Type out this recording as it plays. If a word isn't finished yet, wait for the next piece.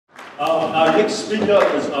Our next speaker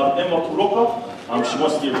is Emma Puloka. She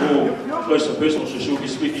wants to get real close and personal, so she'll be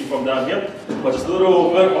speaking from down here. But just a little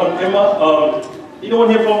bit on Emma. Anyone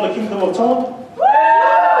here from the Kingdom of Tonga?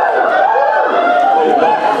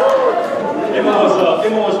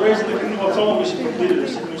 Emma was raised in the Kingdom of Tonga where she completed her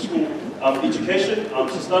secondary school education.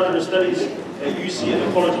 She started her studies at UC in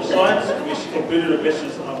the College of Science, where she completed her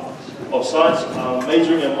Bachelor's of Science,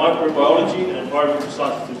 majoring in microbiology and environmental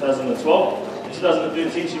science in 2012. In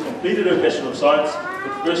 2013, she completed her Bachelor of Science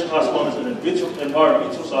with first class honours in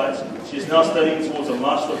environmental science. She is now studying towards a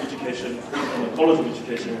Master of Education from the College of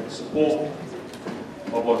Education with the support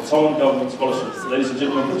of a Tongan government scholarship. Ladies and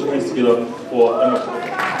gentlemen, put your hands together for Emma.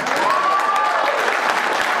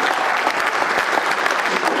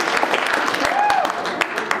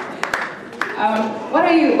 What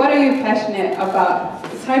are you passionate about?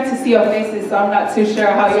 It's hard to see your faces, so I'm not too sure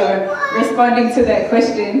how you're responding to that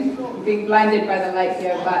question, being blinded by the light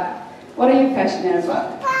here, but what are you passionate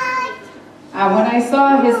about? When I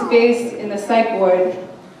saw his face in the psych ward,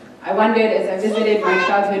 I wondered as I visited my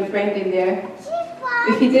childhood friend in there,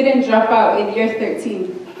 if he didn't drop out in year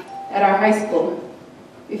 13 at our high school,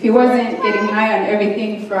 if he wasn't getting high on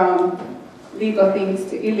everything from legal things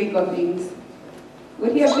to illegal things,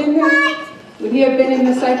 would he have been there? Would he have been in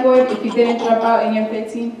the psych ward if he didn't drop out in year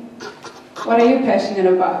 13? What are you passionate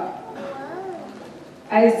about?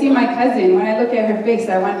 I see my cousin. When I look at her face,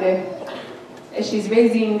 I wonder, as she's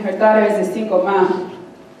raising her daughter as a single mom,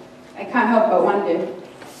 I can't help but wonder,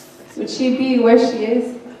 would she be where she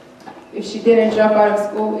is if she didn't drop out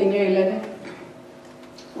of school in year 11?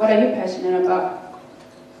 What are you passionate about?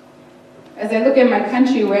 As I look at my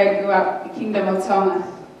country where I grew up, the Kingdom of Tonga,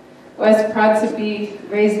 I was proud to be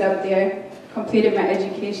raised up there, completed my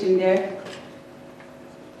education there.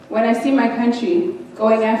 When I see my country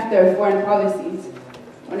going after foreign policies,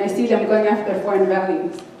 when I see them going after foreign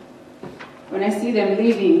values, when I see them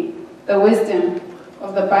leaving the wisdom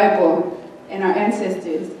of the Bible and our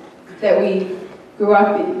ancestors that we grew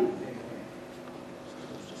up in,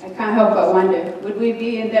 I can't help but wonder, would we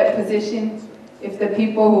be in that position if the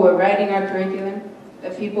people who were writing our curriculum, the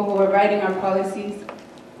people who were writing our policies,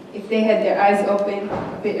 if they had their eyes open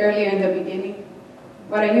a bit earlier in the beginning?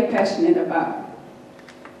 What are you passionate about?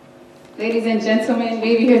 Ladies and gentlemen,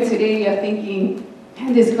 maybe here today you're thinking,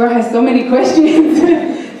 man, this girl has so many questions.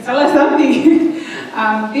 Tell us something.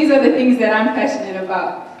 These are the things that I'm passionate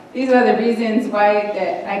about. These are the reasons why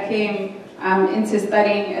that I came into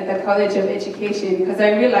studying at the College of Education, because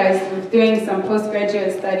I realized with doing some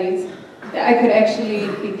postgraduate studies that I could actually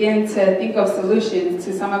begin to think of solutions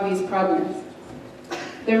to some of these problems.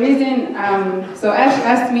 The reason, so Ash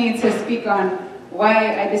asked me to speak on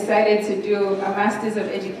why I decided to do a Master's of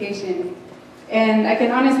Education. And I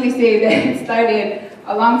can honestly say that it started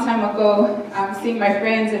a long time ago, seeing my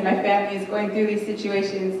friends and my families going through these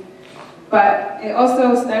situations. But it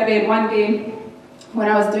also started one day when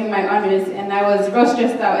I was doing my honors and I was real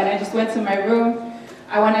stressed out and I just went to my room.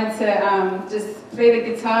 I wanted to just play the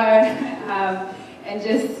guitar and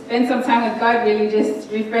just spend some time with God, really just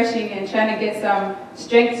refreshing and trying to get some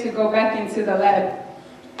strength to go back into the lab.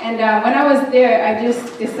 And when I was there, I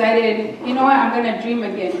just decided, you know what, I'm going to dream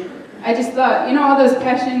again. I just thought, you know, all those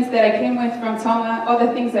passions that I came with from Tonga, all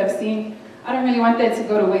the things I've seen, I don't really want that to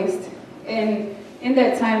go to waste. And in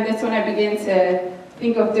that time, that's when I began to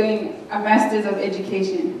think of doing a Master's of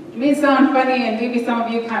Education. It may sound funny, and maybe some of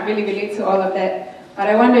you can't really relate to all of that, but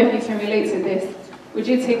I wonder if you can relate to this. Would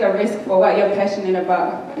you take a risk for what you're passionate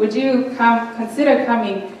about? Would you consider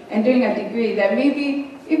coming and doing a degree that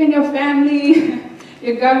maybe even your family,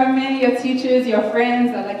 your government, your teachers, your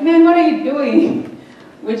friends are like, man, what are you doing?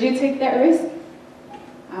 Would you take that risk?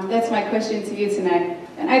 That's my question to you tonight.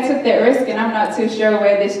 And I took that risk, and I'm not too sure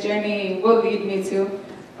where this journey will lead me to.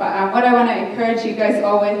 But what I want to encourage you guys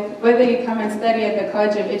all with, whether you come and study at the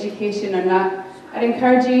College of Education or not, I'd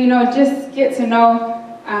encourage you, just get to know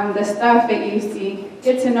the staff at UC,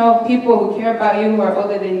 get to know people who care about you, who are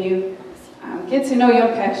older than you, get to know your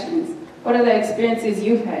passions. What are the experiences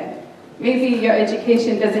you've had? Maybe your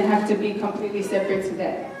education doesn't have to be completely separate to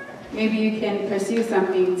that. Maybe you can pursue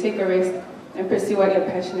something, take a risk, and pursue what you're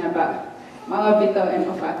passionate about. Malabito and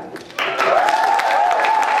Ofat.